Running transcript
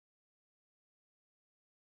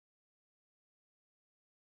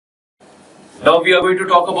Now we are going to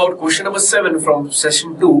talk about question number 7 from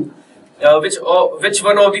session 2. Which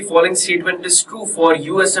one of the following statement is true for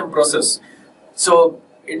USM process? So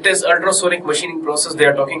it is ultrasonic machining process they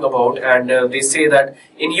are talking about, and they say that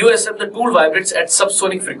in USM the tool vibrates at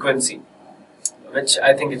subsonic frequency, which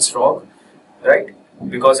I think it's wrong, right?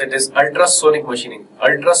 Because it is ultrasonic machining,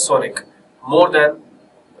 ultrasonic, more than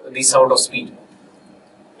the sound of speed.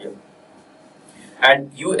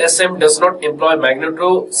 And USM does not employ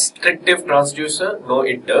magnetostrictive transducer. No,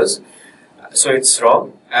 it does. So it's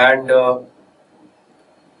wrong. And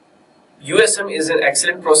USM is an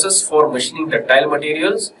excellent process for machining ductile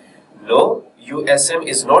materials. No, USM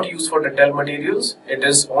is not used for ductile materials. It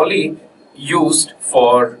is only used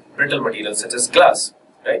for brittle materials such as glass,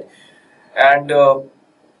 right? And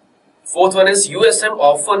fourth one is USM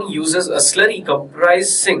often uses a slurry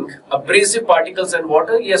comprising abrasive particles and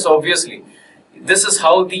water. Yes, obviously. This is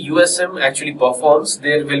how the USM actually performs.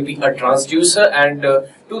 There will be a transducer, and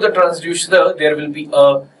to the transducer there will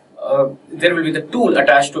be the tool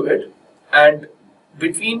attached to it, and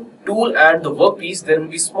between tool and the workpiece there will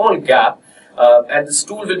be small gap, and this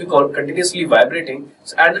tool will be continuously vibrating,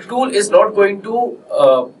 and the tool is not going to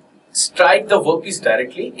strike the workpiece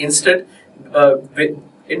directly. Instead,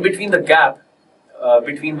 in between the gap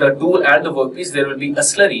between the tool and the workpiece there will be a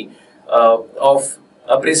slurry of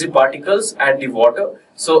abrasive particles and the water.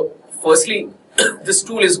 So firstly this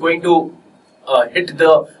tool is going to hit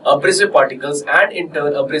the abrasive particles, and in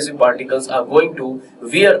turn abrasive particles are going to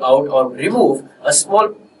wear out or remove a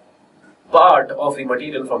small part of the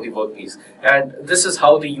material from the workpiece, and this is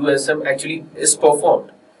how the USM actually is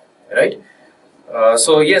performed, right?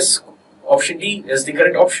 So yes, option D is the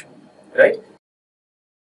correct option, right?